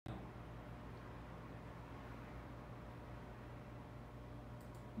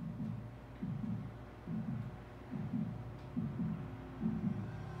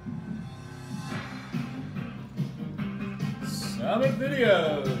Comic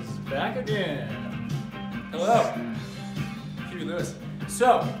Videos, back again. Hello, Huey Lewis.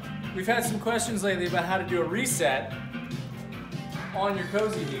 So, we've had some questions lately about how to do a reset on your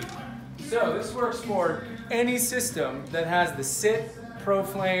Kozy Heat. So, this works for any system that has the SIT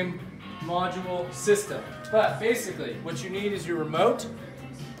Proflame module system. But basically, what you need is your remote.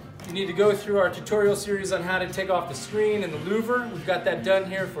 You need to go through our tutorial series on how to take off the screen and the louver. We've got that done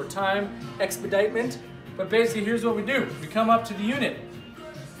here for time expeditement. But basically, here's what we do. We come up to the unit.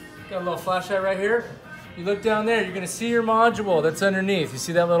 Got a little flashlight right here. You look down there, you're gonna see your module that's underneath. You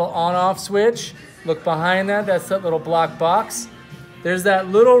see that little on-off switch? Look behind that, that's that little block box. There's that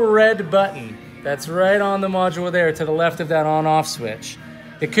little red button that's right on the module there to the left of that on-off switch.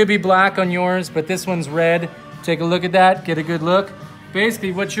 It could be black on yours, but this one's red. Take a look at that, get a good look.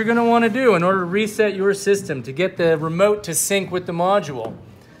 Basically, what you're gonna wanna do in order to reset your system to get the remote to sync with the module,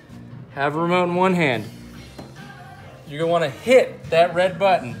 have a remote in one hand. You're gonna wanna hit that red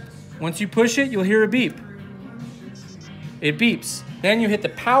button. Once you push it, you'll hear a beep. It beeps. Then you hit the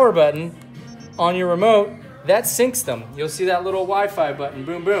power button on your remote, that syncs them. You'll see that little Wi-Fi button,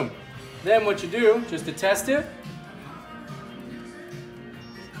 boom, boom. Then what you do, just to test it,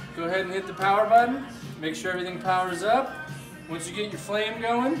 go ahead and hit the power button, make sure everything powers up. Once you get your flame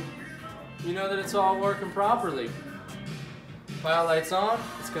going, you know that it's all working properly. Pilot light's on,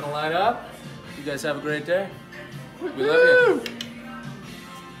 it's gonna light up. You guys have a great day. We love you.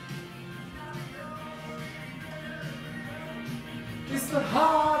 It's the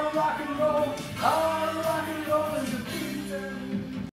heart of rock and roll, heart of rock and roll.